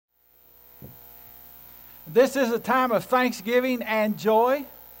This is a time of thanksgiving and joy.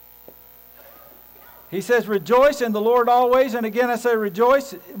 He says, rejoice in the Lord always. And again, I say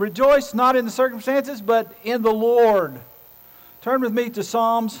rejoice. Rejoice not in the circumstances, but in the Lord. Turn with me to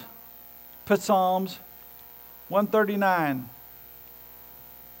Psalms 139.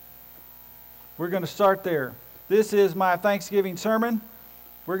 We're going to start there. This is my Thanksgiving sermon.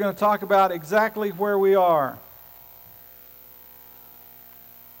 We're going to talk about exactly where we are.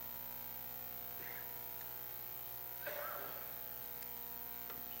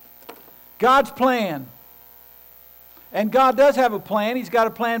 God's plan. And God does have a plan. He's got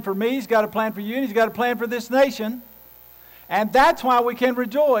a plan for me. He's got a plan for you. And He's got a plan for this nation. And that's why we can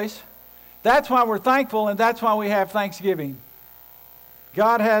rejoice. That's why we're thankful. And that's why we have thanksgiving.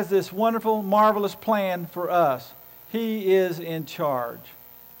 God has this wonderful, marvelous plan for us. He is in charge.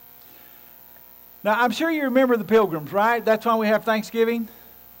 Now, I'm sure you remember the Pilgrims, right? That's why we have Thanksgiving.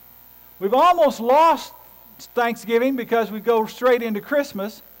 We've almost lost Thanksgiving because we go straight into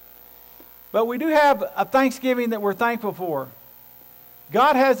Christmas. But we do have a Thanksgiving that we're thankful for.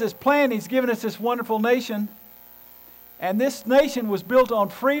 God has this plan. He's given us this wonderful nation. And this nation was built on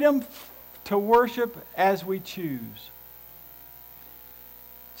freedom to worship as we choose.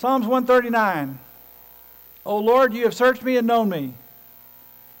 Psalms 139. O Lord, you have searched me and known me.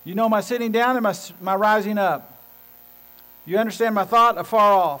 You know my sitting down and my rising up. You understand my thought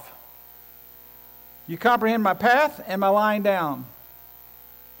afar off. You comprehend my path and my lying down.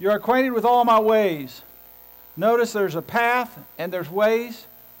 You are acquainted with all my ways. Notice there's a path and there's ways.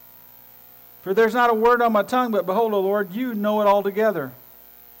 For there's not a word on my tongue, but behold, O Lord, you know it altogether.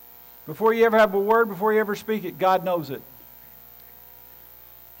 Before you ever have a word, before you ever speak it, God knows it.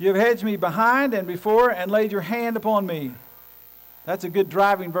 You have hedged me behind and before and laid your hand upon me. That's a good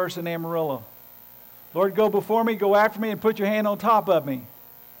driving verse in Amarillo. Lord, go before me, go after me, and put your hand on top of me.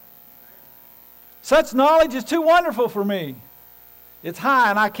 Such knowledge is too wonderful for me. It's high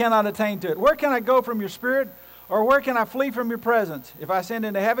and I cannot attain to it. Where can I go from your spirit? Or where can I flee from your presence? If I ascend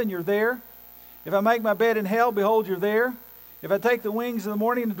into heaven, you're there. If I make my bed in hell, behold, you're there. If I take the wings of the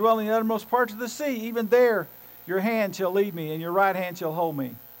morning and dwell in the uttermost parts of the sea, even there your hand shall lead me and your right hand shall hold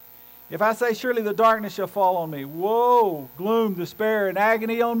me. If I say, surely the darkness shall fall on me. Woe, gloom, despair, and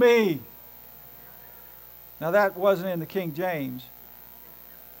agony on me. Now that wasn't in the King James.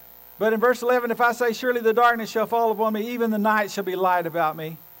 But in verse 11, if I say, surely the darkness shall fall upon me, even the night shall be light about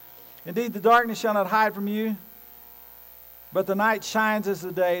me. Indeed, the darkness shall not hide from you, but the night shines as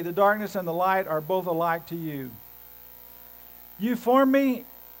the day. The darkness and the light are both alike to you. You formed me,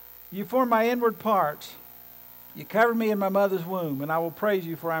 you formed my inward parts. You covered me in my mother's womb, and I will praise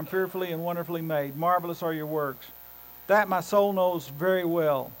you, for I am fearfully and wonderfully made. Marvelous are your works. That my soul knows very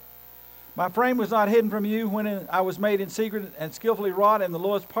well. My frame was not hidden from you when I was made in secret and skillfully wrought in the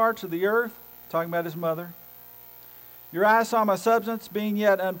lowest parts of the earth. Talking about his mother. Your eyes saw my substance being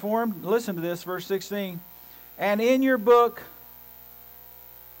yet unformed. Listen to this, verse 16. And in your book,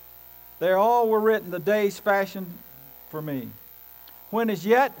 they all were written, the days fashioned for me. When as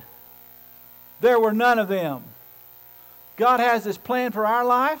yet, there were none of them. God has this plan for our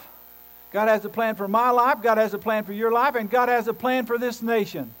life. God has a plan for my life. God has a plan for your life. And God has a plan for this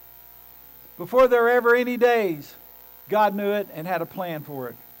nation. Before there were ever any days, God knew it and had a plan for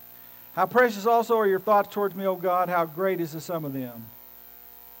it. How precious also are your thoughts towards me, O God. How great is the sum of them.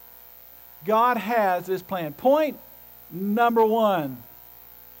 God has this plan. Point number one.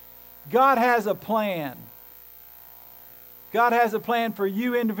 God has a plan. God has a plan for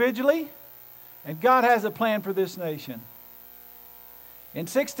you individually. And God has a plan for this nation. In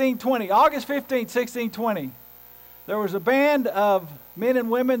 1620, August 15, 1620, there was a band of men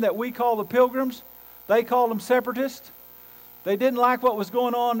and women that we call the Pilgrims. They called them separatists. They didn't like what was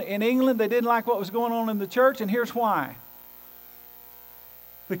going on in England. They didn't like what was going on in the church, and here's why.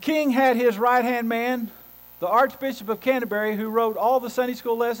 The king had his right-hand man, the Archbishop of Canterbury, who wrote all the Sunday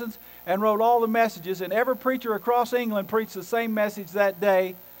school lessons and wrote all the messages, and every preacher across England preached the same message that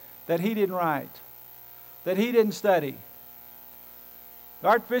day that he didn't write, that he didn't study. The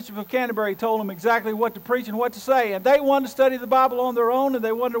Archbishop of Canterbury told them exactly what to preach and what to say. And they wanted to study the Bible on their own, and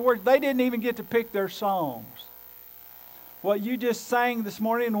they wanted to work. They didn't even get to pick their songs. What you just sang this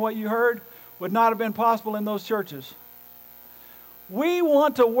morning and what you heard would not have been possible in those churches. We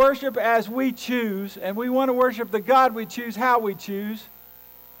want to worship as we choose, and we want to worship the God we choose, how we choose.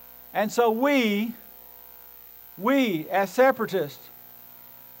 And so we as separatists,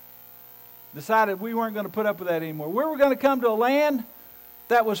 decided we weren't going to put up with that anymore. We were going to come to a land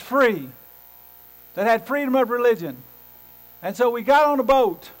that was free, that had freedom of religion. And so we got on a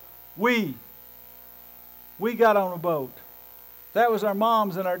boat. We got on a boat. That was our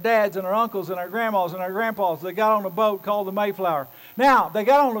moms and our dads and our uncles and our grandmas and our grandpas. They got on a boat called the Mayflower. Now, they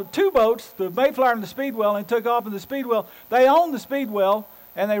got on two boats, the Mayflower and the Speedwell, and took off in the Speedwell. They owned the Speedwell,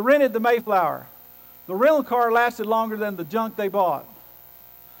 and they rented the Mayflower. The rental car lasted longer than the junk they bought.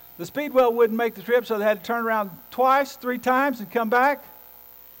 The Speedwell wouldn't make the trip, so they had to turn around twice, 3 times, and come back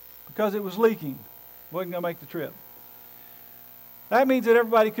because it was leaking. Wasn't going to make the trip. That means that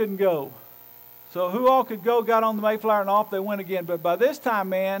everybody couldn't go. So who all could go got on the Mayflower and off they went again. But by this time,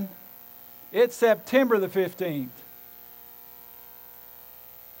 man, it's September the 15th.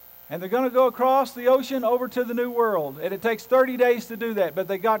 And they're going to go across the ocean over to the New World. And it takes 30 days to do that. But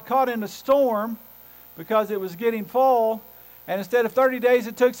they got caught in a storm because it was getting fall. And instead of 30 days,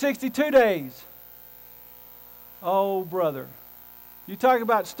 it took 62 days. Oh, brother. You talk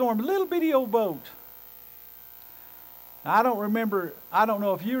about storm, a little bitty old boat. Now, I don't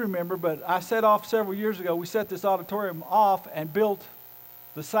know if you remember, but I set off several years ago. We set this auditorium off and built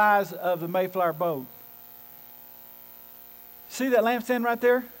the size of the Mayflower boat. See that lampstand right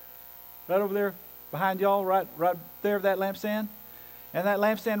there? Right over there behind y'all, right there, that lampstand? And that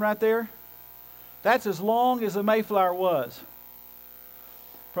lampstand right there? That's as long as the Mayflower was.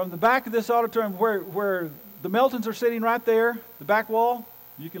 From the back of this auditorium where the Meltons are sitting right there, the back wall,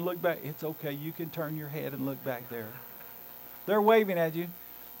 you can look back. It's okay. You can turn your head and look back there. They're waving at you.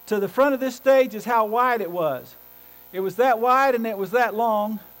 To the front of this stage is how wide it was. It was that wide and it was that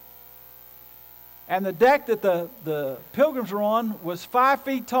long. And the deck that the pilgrims were on was 5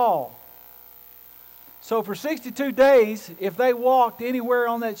 feet tall. So for 62 days, if they walked anywhere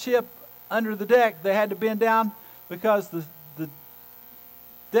on that ship under the deck, they had to bend down because the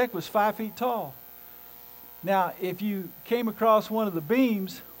deck was 5 feet tall. Now, if you came across one of the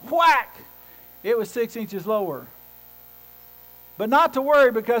beams, whack, it was 6 inches lower. But not to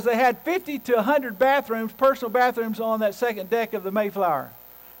worry, because they had 50 to 100 bathrooms, personal bathrooms, on that second deck of the Mayflower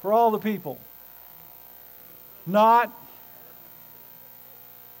for all the people. Not.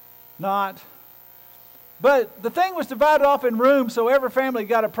 But the thing was divided off in rooms, so every family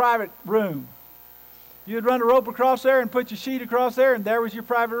got a private room. You'd run a rope across there and put your sheet across there, and there was your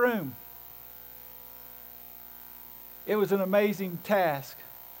private room. It was an amazing task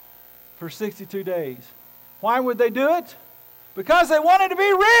for 62 days. Why would they do it? Because they wanted to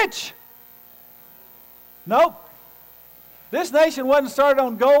be rich. Nope. This nation wasn't started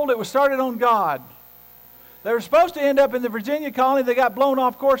on gold, it was started on God. They were supposed to end up in the Virginia colony. They got blown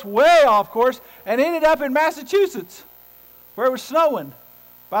off course, way off course, and ended up in Massachusetts, where it was snowing.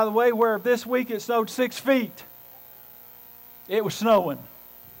 By the way, where this week it snowed 6 feet. It was snowing.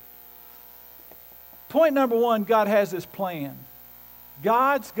 Point number 1, God has this plan.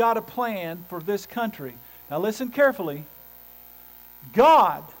 God's got a plan for this country. Now listen carefully.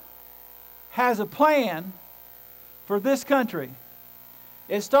 God has a plan for this country.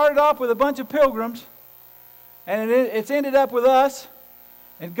 It started off with a bunch of pilgrims, and it's ended up with us,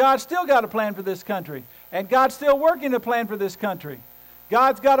 and God's still got a plan for this country, and God's still working a plan for this country.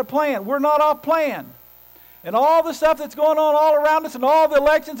 God's got a plan. We're not off plan. And all the stuff that's going on all around us, and all the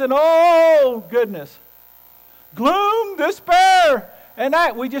elections, and oh goodness, gloom, despair, and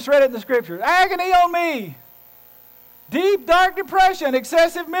that, we just read it in the scripture. Agony on me. Deep, dark depression,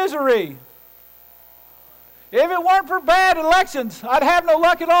 excessive misery. If it weren't for bad elections, I'd have no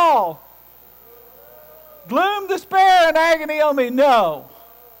luck at all. Gloom, despair, and agony on me. No.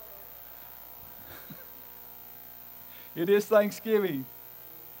 It is Thanksgiving.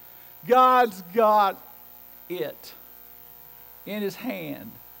 God's got it in His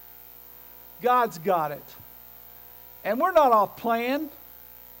hand. God's got it. And we're not off plan.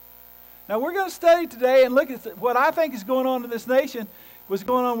 Now we're going to study today and look at what I think is going on in this nation, was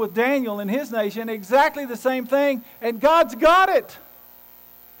going on with Daniel and his nation, exactly the same thing, and God's got it.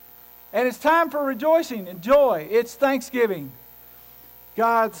 And it's time for rejoicing and joy. It's Thanksgiving.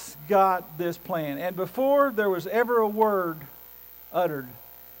 God's got this plan. And before there was ever a word uttered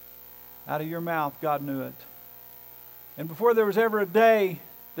out of your mouth, God knew it. And before there was ever a day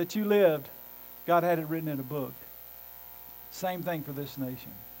that you lived, God had it written in a book. Same thing for this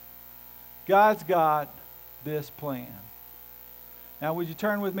nation. God's got this plan. Now, would you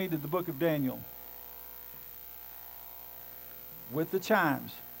turn with me to the book of Daniel? With the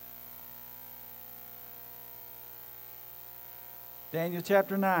chimes. Daniel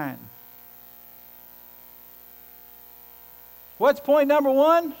chapter 9. What's point number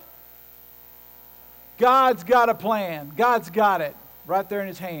 1? God's got a plan. God's got it right there in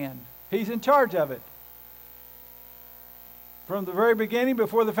His hand. He's in charge of it. From the very beginning,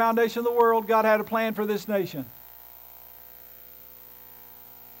 before the foundation of the world, God had a plan for this nation.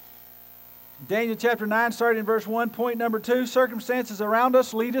 Daniel chapter 9, starting in verse 1, point number 2, circumstances around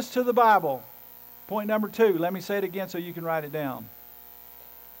us lead us to the Bible. Point number 2, let me say it again so you can write it down.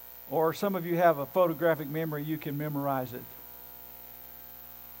 Or some of you have a photographic memory, you can memorize it.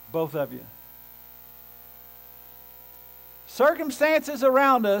 Both of you. Circumstances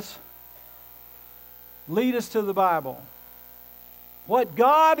around us lead us to the Bible. What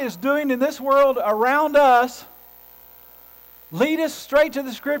God is doing in this world around us lead us straight to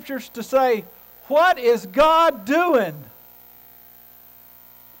the Scriptures to say, what is God doing?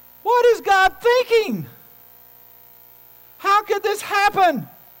 What is God thinking? How could this happen?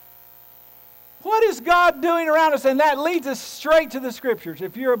 What is God doing around us? And that leads us straight to the Scriptures.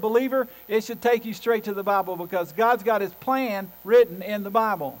 If you're a believer, it should take you straight to the Bible because God's got His plan written in the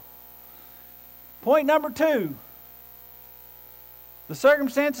Bible. Point number 2. The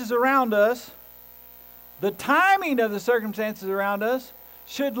circumstances around us, the timing of the circumstances around us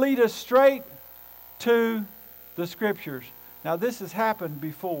should lead us straight to the Scriptures. Now, this has happened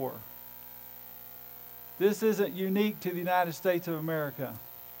before. This isn't unique to the United States of America.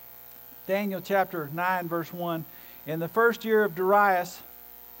 Daniel chapter 9, verse 1. In the first year of Darius,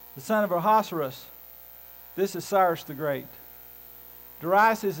 the son of Ahasuerus, this is Cyrus the Great.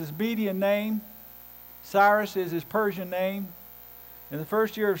 Darius is his Median name. Cyrus is his Persian name. In the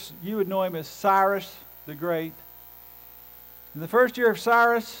first year, you would know him as Cyrus the Great. In the first year of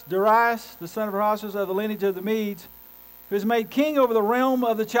Cyrus, Darius, the son of Ahasuerus of the lineage of the Medes, who was made king over the realm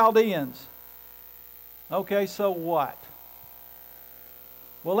of the Chaldeans. Okay, so what?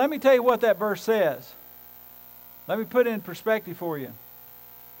 Well, let me tell you what that verse says. Let me put it in perspective for you.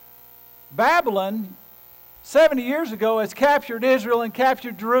 Babylon, 70 years ago, has captured Israel and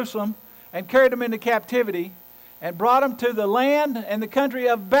captured Jerusalem and carried them into captivity and brought them to the land and the country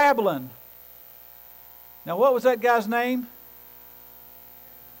of Babylon. Now, what was that guy's name?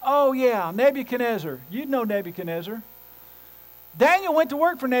 Oh, yeah, Nebuchadnezzar. You know Nebuchadnezzar. Daniel went to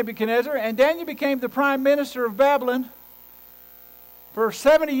work for Nebuchadnezzar, and Daniel became the prime minister of Babylon. For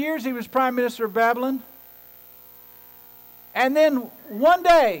 70 years, he was prime minister of Babylon. And then one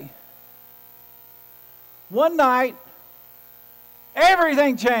day, one night,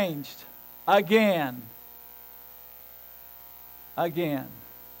 everything changed again. Again.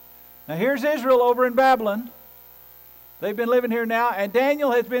 Now here's Israel over in Babylon. They've been living here now, and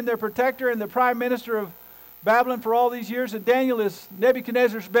Daniel has been their protector and the prime minister of Babylon for all these years, and Daniel is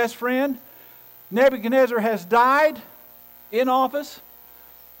Nebuchadnezzar's best friend. Nebuchadnezzar has died in office.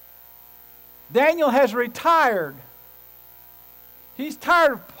 Daniel has retired. He's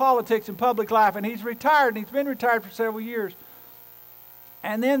tired of politics and public life, and he's retired, and he's been retired for several years.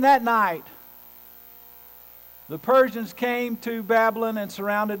 And then that night, the Persians came to Babylon and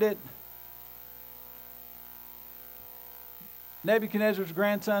surrounded it. Nebuchadnezzar's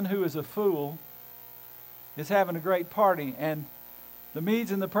grandson, who is a fool, is having a great party, and the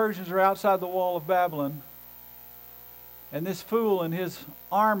Medes and the Persians are outside the wall of Babylon. And this fool and his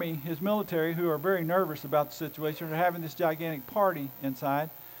army, his military, who are very nervous about the situation, are having this gigantic party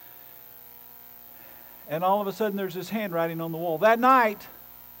inside. And all of a sudden there's this handwriting on the wall. That night,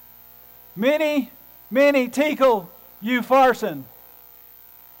 many tekel upharsin.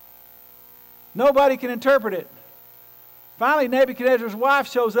 Nobody can interpret it. Finally, Nebuchadnezzar's wife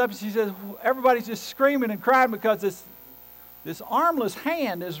shows up and she says, everybody's just screaming and crying because this armless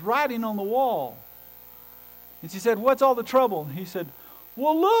hand is writing on the wall. And she said, what's all the trouble? And he said,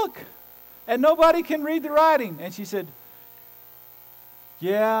 well, look, and nobody can read the writing. And she said,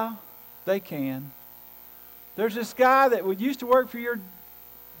 yeah, they can. There's this guy that used to work for your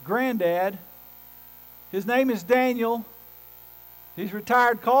granddad. His name is Daniel. He's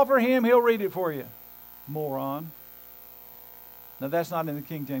retired. Call for him. He'll read it for you. Moron. Now, that's not in the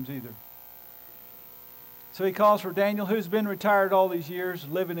King James either. So he calls for Daniel, who's been retired all these years,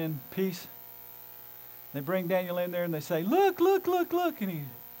 living in peace. They bring Daniel in there and they say, look. And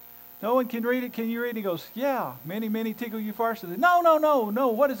no one can read it. Can you read it? He goes, yeah, many tekel upharsin. No.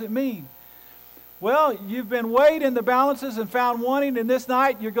 What does it mean? Well, you've been weighed in the balances and found wanting, and this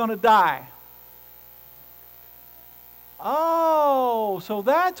night you're going to die. Oh, so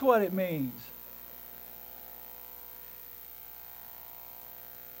that's what it means.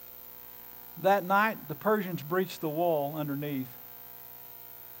 That night, the Persians breached the wall underneath,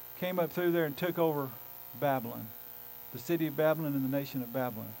 came up through there and took over Babylon, the city of Babylon and the nation of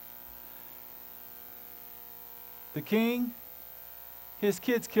Babylon. The king, his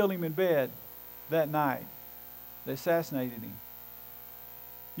kids killed him in bed that night. They assassinated him.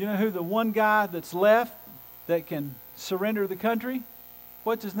 You know who the one guy that's left that can surrender the country?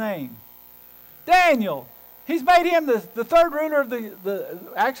 What's his name? Daniel. He's made him the third ruler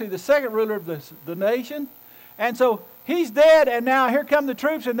of actually the second ruler of the nation. And so he's dead, and now here come the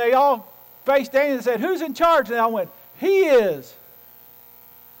troops, and they all faced Daniel and said, who's in charge? And I went, he is.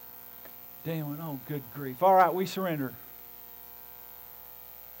 Daniel went, oh, good grief. All right, we surrender.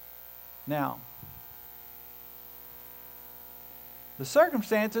 Now, the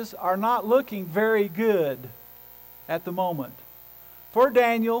circumstances are not looking very good at the moment for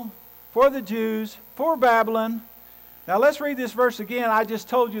Daniel, for the Jews, for Babylon. Now let's read this verse again. I just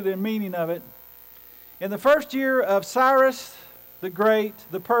told you the meaning of it. In the first year of Cyrus the Great,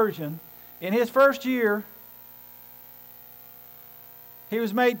 the Persian, in his first year, he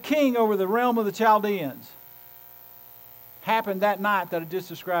was made king over the realm of the Chaldeans. Happened that night that I just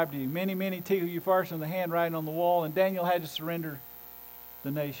described to you. Many, many Tiglath-Upharsin, the handwriting on the wall, and Daniel had to surrender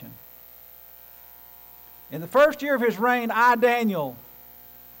the nation. In the first year of his reign, I, Daniel.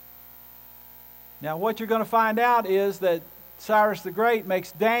 Now what you're going to find out is that Cyrus the Great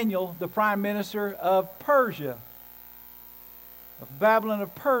makes Daniel the prime minister of Persia. Of Babylon,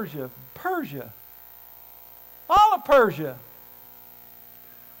 of Persia. Persia. All of Persia.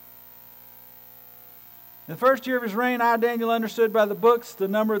 In the first year of his reign, I, Daniel, understood by the books the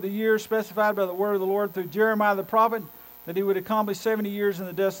number of the years specified by the word of the Lord through Jeremiah the prophet, that he would accomplish 70 years in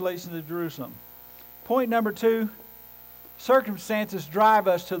the desolations of Jerusalem. Point number 2, circumstances drive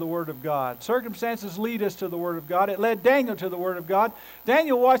us to the Word of God. Circumstances lead us to the Word of God. It led Daniel to the Word of God.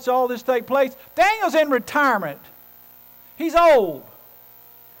 Daniel watched all this take place. Daniel's in retirement. He's old.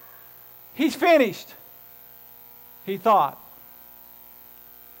 He's finished, he thought.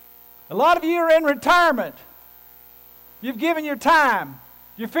 A lot of you are in retirement. You've given your time.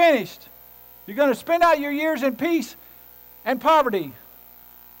 You're finished. You're going to spend out your years in peace and poverty.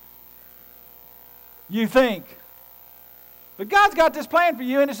 You think. But God's got this plan for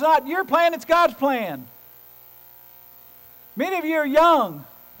you, and it's not your plan, it's God's plan. Many of you are young,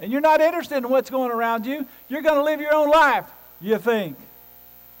 and you're not interested in what's going around you. You're going to live your own life, you think.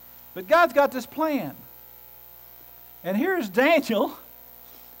 But God's got this plan. And here's Daniel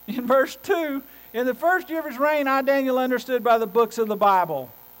in verse 2. In the first year of his reign, I, Daniel, understood by the books of the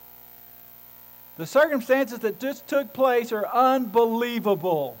Bible. The circumstances that just took place are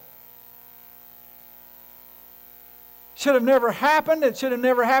unbelievable. Should have never happened. It should have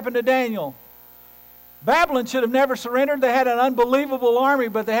never happened to Daniel. Babylon should have never surrendered. They had an unbelievable army,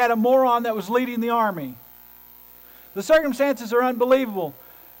 but they had a moron that was leading the army. The circumstances are unbelievable.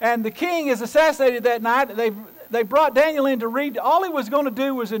 And the king is assassinated that night. They brought Daniel in to read. All he was going to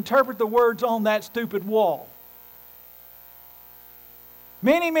do was interpret the words on that stupid wall.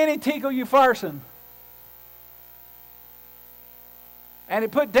 Many, many Tiglath-Upharsin. And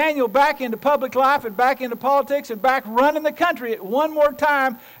it put Daniel back into public life and back into politics and back running the country one more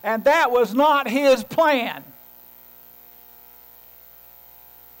time. And that was not his plan.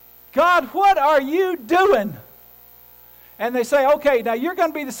 God, what are you doing? And they say, okay, now you're going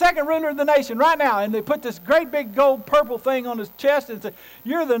to be the second ruler of the nation right now. And they put this great big gold purple thing on his chest and say,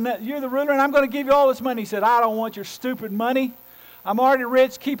 you're the ruler, and I'm going to give you all this money. He said, I don't want your stupid money. I'm already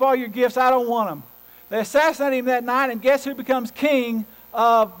rich. Keep all your gifts. I don't want them. They assassinate him that night, and guess who becomes king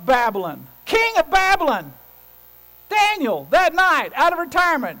of Babylon? King of Babylon! Daniel, that night, out of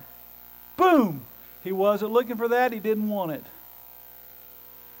retirement. Boom! He wasn't looking for that. He didn't want it.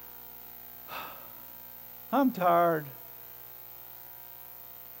 I'm tired.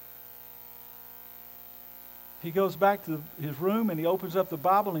 He goes back to his room and he opens up the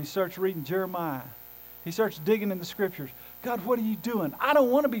Bible and he starts reading Jeremiah. He starts digging in the scriptures. God, what are you doing? I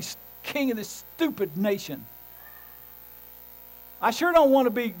don't want to be king of this stupid nation. I sure don't want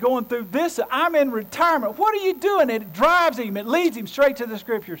to be going through this. I'm in retirement. What are you doing? It drives him. It leads him straight to the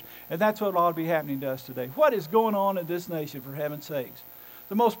scriptures. And that's what ought to be happening to us today. What is going on in this nation, for heaven's sakes?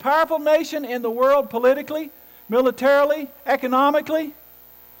 The most powerful nation in the world politically, militarily, economically.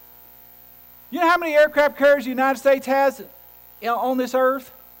 You know how many aircraft carriers the United States has on this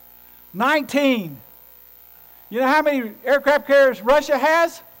earth? 19. You know how many aircraft carriers Russia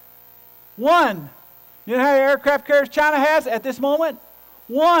has? 1. You know how many aircraft carriers China has at this moment?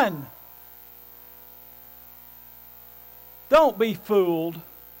 1. Don't be fooled.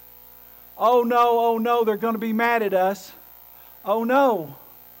 Oh no, they're going to be mad at us. Oh no,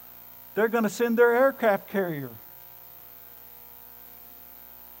 they're going to send their aircraft carrier.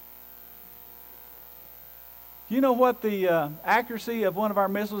 You know what the accuracy of one of our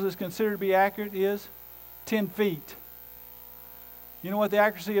missiles is considered to be accurate is? 10 feet. You know what the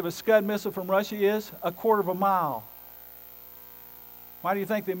accuracy of a Scud missile from Russia is? 1/4 mile. Why do you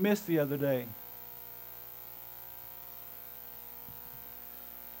think they missed the other day?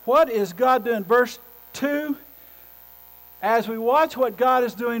 What is God doing? Verse 2, as we watch what God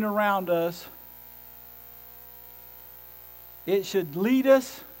is doing around us, it should lead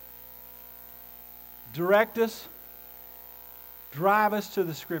us, direct us, drive us to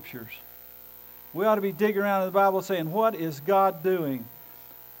the Scriptures. We ought to be digging around in the Bible saying, what is God doing?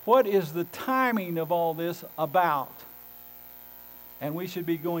 What is the timing of all this about? And we should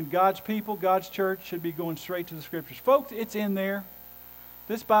be going, God's people, God's church should be going straight to the Scriptures. Folks, it's in there.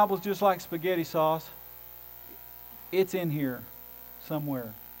 This Bible's just like spaghetti sauce. It's in here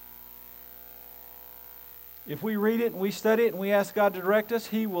somewhere. If we read it and we study it and we ask God to direct us,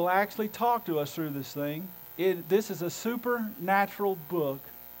 He will actually talk to us through this thing. This is a supernatural book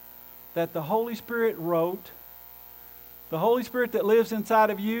that the Holy Spirit wrote. The Holy Spirit that lives inside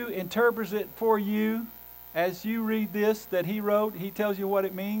of you interprets it for you. As you read this that He wrote, He tells you what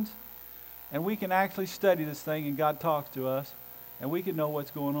it means. And we can actually study this thing and God talks to us. And we can know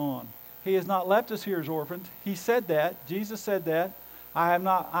what's going on. He has not left us here as orphans. He said that. Jesus said that. I am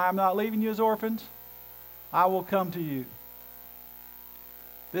not leaving you as orphans. I will come to you.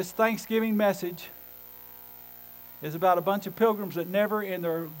 This Thanksgiving message is about a bunch of pilgrims that never in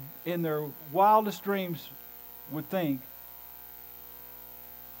their wildest dreams would think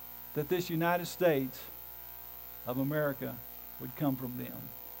that this United States of America would come from them.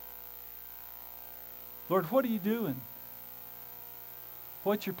 Lord, what are you doing?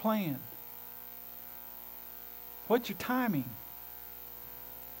 What's your plan? What's your timing?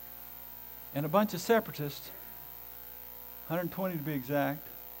 And a bunch of separatists, 120 to be exact,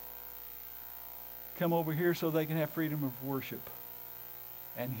 come over here so they can have freedom of worship.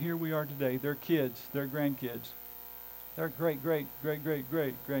 And here we are today. Their kids, their grandkids, their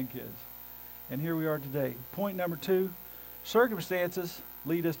great-great-great-great-great-grandkids. And here we are today. Point number 2, circumstances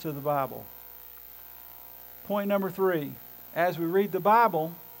lead us to the Bible. Point number 3, as we read the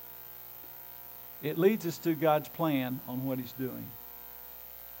Bible, it leads us to God's plan on what He's doing.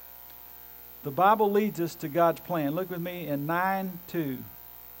 The Bible leads us to God's plan. Look with me in 9:2.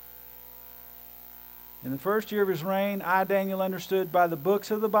 In the first year of his reign, I, Daniel, understood by the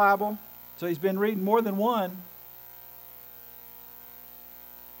books of the Bible. So he's been reading more than one.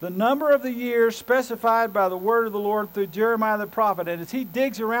 The number of the years specified by the word of the Lord through Jeremiah the prophet. And as he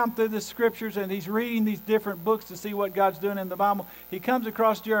digs around through the Scriptures and he's reading these different books to see what God's doing in the Bible, he comes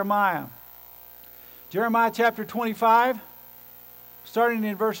across Jeremiah. Jeremiah chapter 25, starting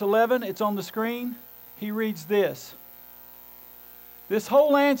in verse 11, it's on the screen. He reads this. This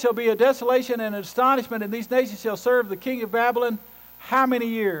whole land shall be a desolation and an astonishment, and these nations shall serve the king of Babylon how many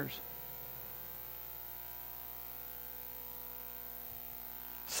years?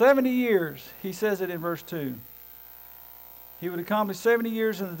 70 years, he says it in verse 2. He would accomplish 70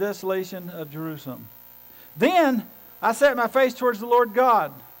 years in the desolation of Jerusalem. Then I set my face towards the Lord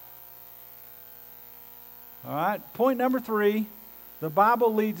God. All right, point number 3, the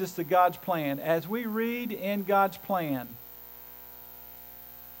Bible leads us to God's plan. As we read in God's plan,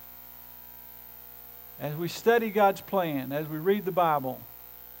 as we study God's plan, as we read the Bible,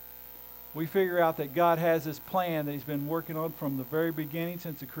 we figure out that God has this plan that He's been working on from the very beginning,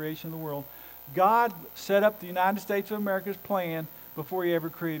 since the creation of the world. God set up the United States of America's plan before He ever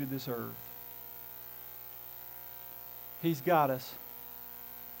created this earth. He's got us.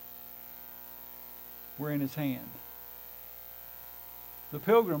 We're in His hand. The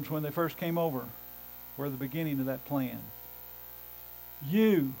Pilgrims, when they first came over, were the beginning of that plan.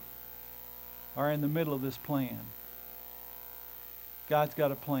 You are in the middle of this plan. God's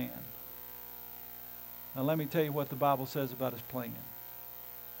got a plan. Now let me tell you what the Bible says about His plan.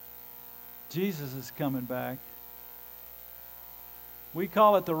 Jesus is coming back. We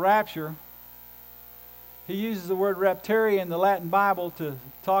call it the rapture. He uses the word raptare in the Latin Bible to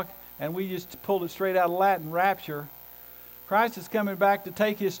talk, and we just pulled it straight out of Latin, rapture. Christ is coming back to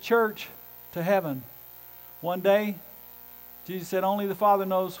take His church to heaven. One day, Jesus said, only the Father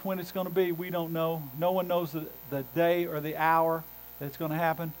knows when it's going to be. We don't know. No one knows the day or the hour that it's going to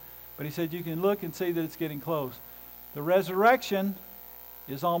happen. But He said, you can look and see that it's getting close. The resurrection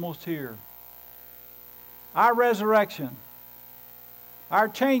is almost here. Our resurrection, our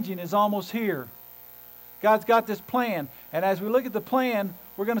changing is almost here. God's got this plan. And as we look at the plan,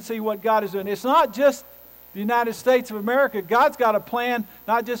 we're going to see what God is doing. It's not just the United States of America. God's got a plan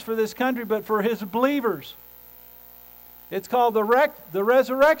not just for this country, but for His believers. It's called the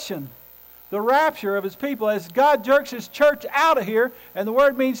resurrection, the rapture of His people. As God jerks His church out of here, and the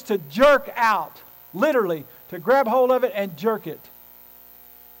word means to jerk out, literally, to grab hold of it and jerk it.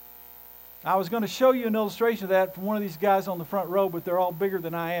 I was going to show you an illustration of that from one of these guys on the front row, but they're all bigger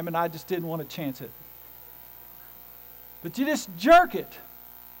than I am, and I just didn't want to chance it. But you just jerk it.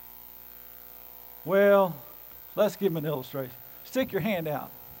 Well, let's give him an illustration. Stick your hand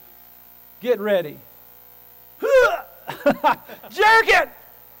out. Get ready. Jerk it!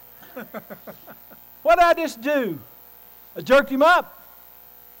 What did I just do? I jerked him up.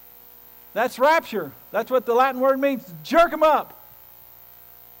 That's rapture. That's what the Latin word means. Jerk him up.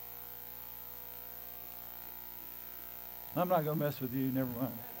 I'm not going to mess with you. Never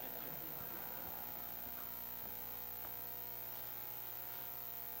mind.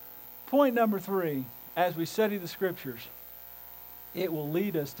 Point number 3, as we study the Scriptures, it will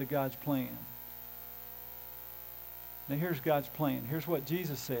lead us to God's plan. Now here's God's plan. Here's what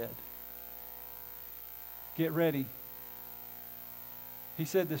Jesus said. Get ready. He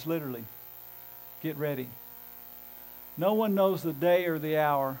said this literally. Get ready. No one knows the day or the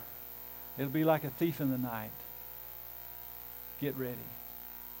hour. It'll be like a thief in the night. Get ready.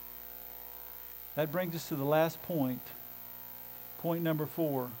 That brings us to the last point. Point number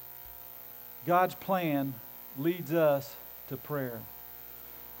 4. God's plan leads us to prayer.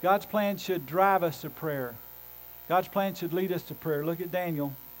 God's plan should drive us to prayer. God's plan should lead us to prayer. Look at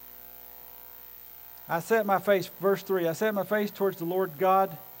Daniel. I set my face, verse 3, I set my face towards the Lord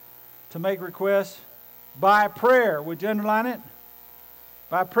God to make requests by prayer. Would you underline it?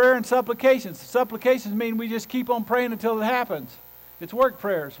 By prayer and supplications. Supplications mean we just keep on praying until it happens. It's work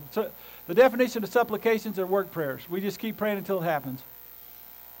prayers. So the definition of supplications are work prayers. We just keep praying until it happens.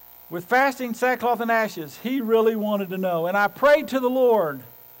 With fasting, sackcloth, and ashes, he really wanted to know. And I prayed to the Lord,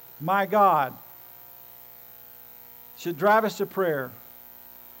 my God. Should drive us to prayer.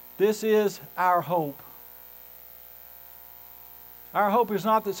 This is our hope. Our hope is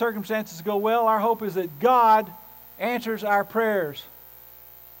not that circumstances go well. Our hope is that God answers our prayers.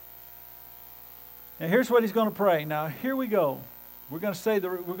 And here's what he's going to pray. Now, here we go. We're going to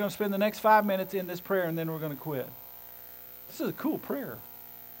spend the next 5 minutes in this prayer, and then we're going to quit. This is a cool prayer.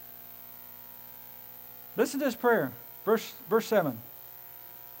 Listen to this prayer. Verse 7.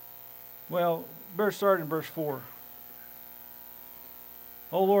 Well, verse started in verse 4.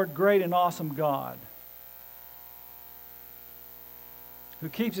 O Lord, great and awesome God, who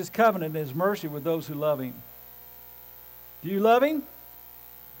keeps his covenant and his mercy with those who love him. Do you love him?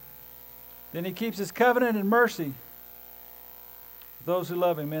 Then he keeps his covenant and mercy with those who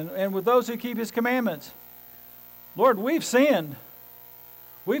love him and with those who keep his commandments. Lord, we've sinned.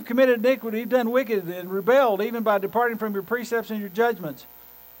 We've committed iniquity. We've done wicked and rebelled, even by departing from your precepts and your judgments.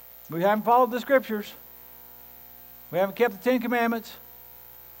 We haven't followed the Scriptures. We haven't kept the 10 Commandments.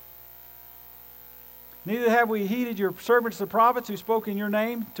 Neither have we heeded your servants the prophets who spoke in your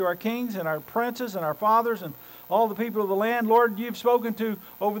name to our kings and our princes and our fathers and all the people of the land. Lord, you've spoken to,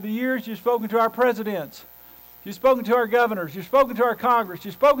 over the years, you've spoken to our presidents. You've spoken to our governors. You've spoken to our Congress.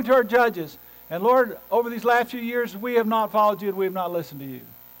 You've spoken to our judges. And Lord, over these last few years, we have not followed you and we have not listened to you.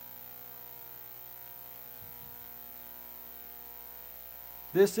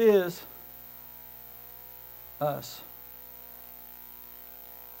 This is us.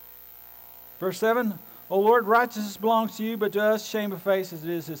 Verse 7, O Lord, righteousness belongs to you, but to us shame of face as it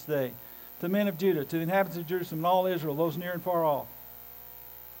is this day. To the men of Judah, to the inhabitants of Jerusalem, and all Israel, those near and far off.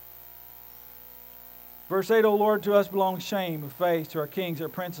 Verse 8, O Lord, to us belongs shame of face, to our kings, our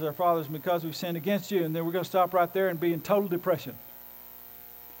princes, our fathers, because we've sinned against you. And then we're going to stop right there and be in total depression.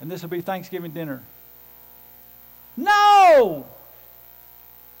 And this will be Thanksgiving dinner. No!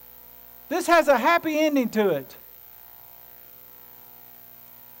 This has a happy ending to it.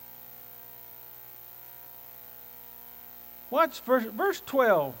 Watch verse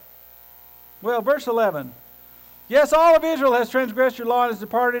 12. Well, verse 11. Yes, all of Israel has transgressed your law and has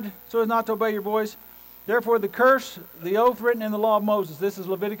departed so as not to obey your voice. Therefore, the curse, the oath written in the law of Moses. This is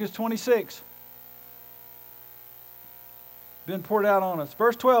Leviticus 26. Been poured out on us.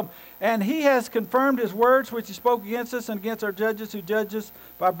 Verse 12. And he has confirmed his words which he spoke against us and against our judges who judge us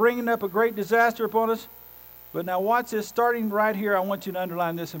by bringing up a great disaster upon us. But now watch this. Starting right here, I want you to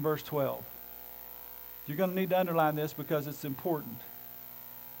underline this in verse 12. You're going to need to underline this because it's important.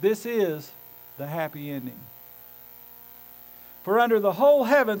 This is the happy ending. For under the whole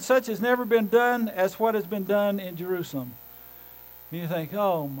heaven such has never been done as what has been done in Jerusalem. And you think,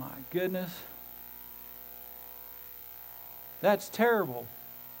 oh my goodness. That's terrible.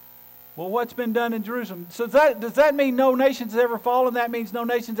 Well, what's been done in Jerusalem? So does that mean no nation's ever fallen? That means no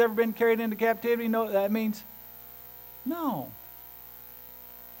nation's ever been carried into captivity? No, that means no.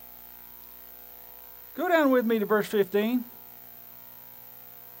 Go down with me to verse 15.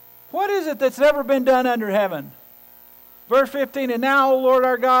 What is it that's never been done under heaven? Verse 15, and now, O Lord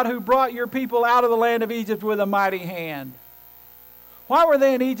our God, who brought your people out of the land of Egypt with a mighty hand. Why were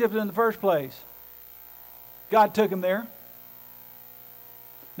they in Egypt in the first place? God took them there.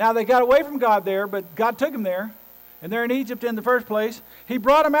 Now, they got away from God there, but God took them there. And they're in Egypt in the first place. He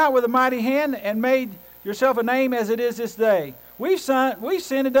brought them out with a mighty hand and made yourself a name as it is this day. We've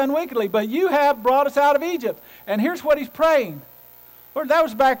sinned and done wickedly, but you have brought us out of Egypt. And here's what he's praying. Lord, that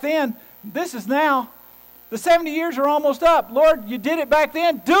was back then. This is now. The 70 years are almost up. Lord, you did it back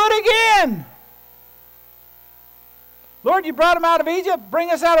then. Do it again. Lord, you brought them out of Egypt.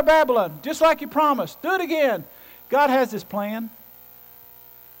 Bring us out of Babylon, just like you promised. Do it again. God has this plan.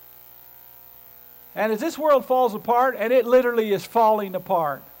 And as this world falls apart, and it literally is falling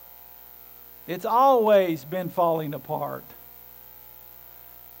apart, it's always been falling apart.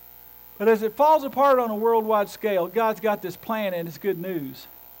 But as it falls apart on a worldwide scale, God's got this plan, and it's good news.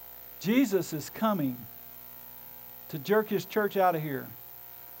 Jesus is coming to jerk his church out of here.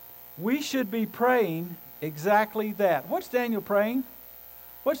 We should be praying exactly that. What's Daniel praying?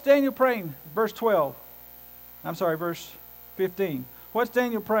 What's Daniel praying? Verse 12. I'm sorry, verse 15. What's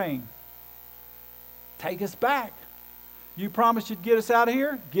Daniel praying? Take us back. You promised you'd get us out of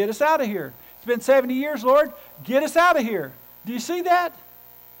here? Get us out of here. It's been 70 years, Lord. Get us out of here. Do you see that?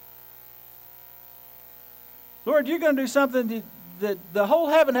 Lord, you're going to do something that the whole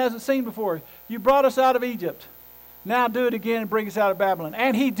heaven hasn't seen before. You brought us out of Egypt. Now do it again and bring us out of Babylon.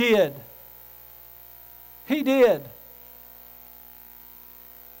 And he did. He did.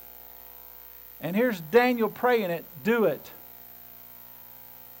 And here's Daniel praying it. Do it.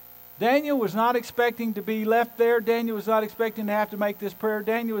 Daniel was not expecting to be left there. Daniel was not expecting to have to make this prayer.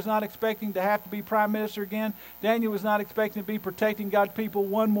 Daniel was not expecting to have to be prime minister again. Daniel was not expecting to be protecting God's people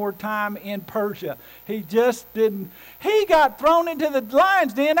one more time in Persia. He just didn't. He got thrown into the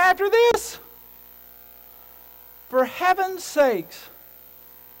lion's den after this. For heaven's sakes,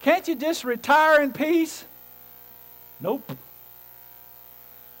 can't you just retire in peace? Nope.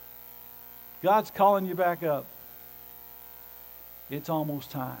 God's calling you back up. It's almost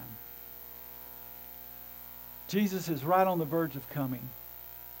time. Jesus is right on the verge of coming.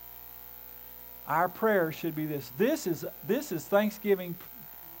 Our prayer should be this. This is Thanksgiving.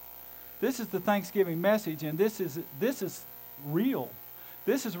 This is the Thanksgiving message, and this is real.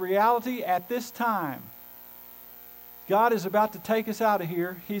 This is reality at this time. God is about to take us out of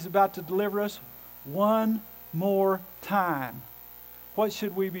here. He's about to deliver us one more time. What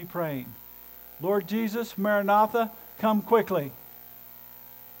should we be praying? Lord Jesus, Maranatha, come quickly.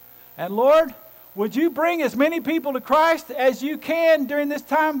 And Lord, would you bring as many people to Christ as you can during this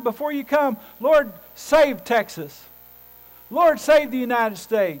time before you come? Lord, save Texas. Lord, save the United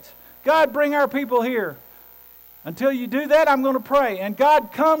States. God, bring our people here. Until you do that, I'm going to pray. And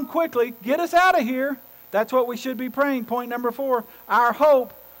God, come quickly. Get us out of here. That's what we should be praying. Point number 4. Our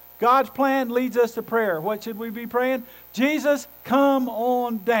hope, God's plan leads us to prayer. What should we be praying? Jesus, come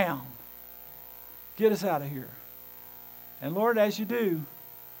on down. Get us out of here. And Lord, as you do,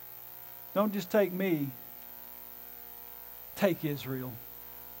 don't just take me. Take Israel.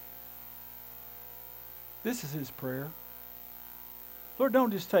 This is his prayer. Lord,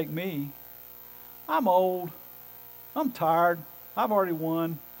 don't just take me. I'm old. I'm tired. I've already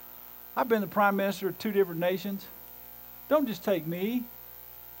won. I've been the prime minister of 2 different nations. Don't just take me.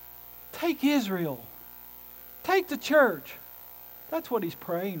 Take Israel. Take the church. That's what he's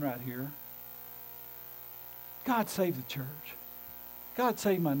praying right here. God save the church. God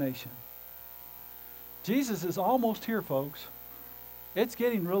save my nation. Jesus is almost here, folks. It's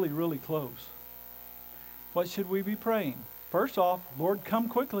getting really, really close. What should we be praying? First off, Lord, come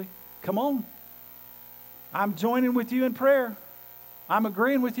quickly. Come on. I'm joining with you in prayer. I'm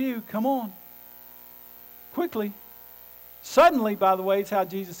agreeing with you. Come on. Quickly. Suddenly, by the way, it's how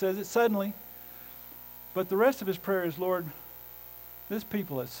Jesus says it, suddenly. But the rest of his prayer is, Lord, this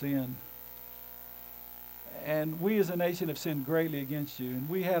people has sinned. And we as a nation have sinned greatly against you. And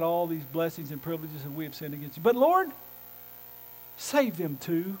we had all these blessings and privileges, and we have sinned against you. But Lord, save them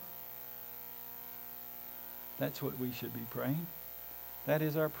too. That's what we should be praying. That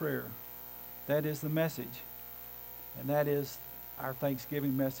is our prayer. That is the message. And that is our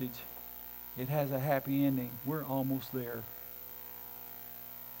Thanksgiving message. It has a happy ending. We're almost there.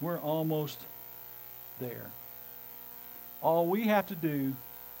 We're almost there. All we have to do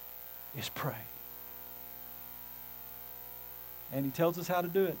is pray. And he tells us how to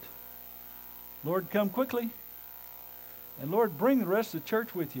do it. Lord, come quickly. And Lord, bring the rest of the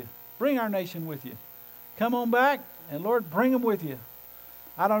church with you. Bring our nation with you. Come on back, and Lord, bring them with you.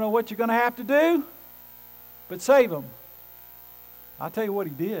 I don't know what you're going to have to do, but save them. I'll tell you what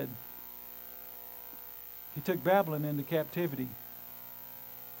he did. He took Babylon into captivity.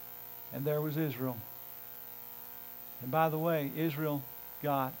 And there was Israel. And by the way, Israel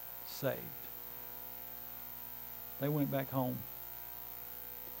got saved. They went back home.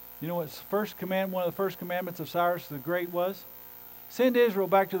 You know what one of the first commandments of Cyrus the Great was? Send Israel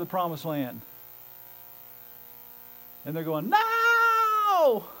back to the promised land. And they're going,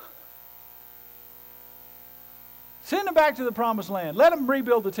 no! Send them back to the promised land. Let them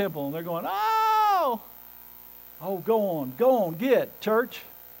rebuild the temple. And they're going, oh! Oh, go on, get, church.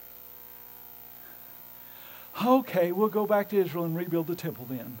 Okay, we'll go back to Israel and rebuild the temple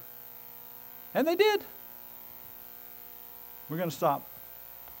then. And they did. We're going to stop.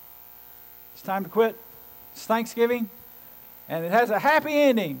 It's time to quit. It's Thanksgiving. And it has a happy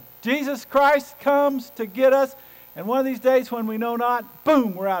ending. Jesus Christ comes to get us. And one of these days when we know not,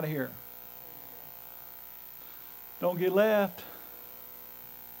 boom, we're out of here. Don't get left.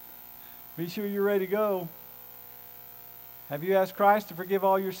 Be sure you're ready to go. Have you asked Christ to forgive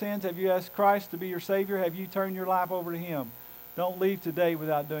all your sins? Have you asked Christ to be your Savior? Have you turned your life over to Him? Don't leave today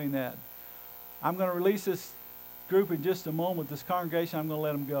without doing that. I'm going to release this group in just a moment. This congregation, I'm going to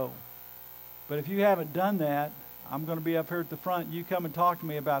let them go. But if you haven't done that, I'm going to be up here at the front. You come and talk to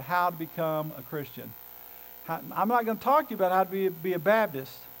me about how to become a Christian. I'm not going to talk to you about how to be a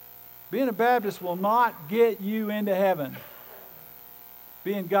Baptist. Being a Baptist will not get you into heaven.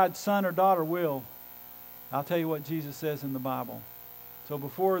 Being God's son or daughter will. I'll tell you what Jesus says in the Bible. So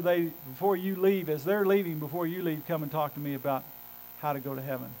before you leave, as they're leaving, before you leave, come and talk to me about how to go to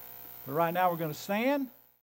heaven. But right now we're going to stand.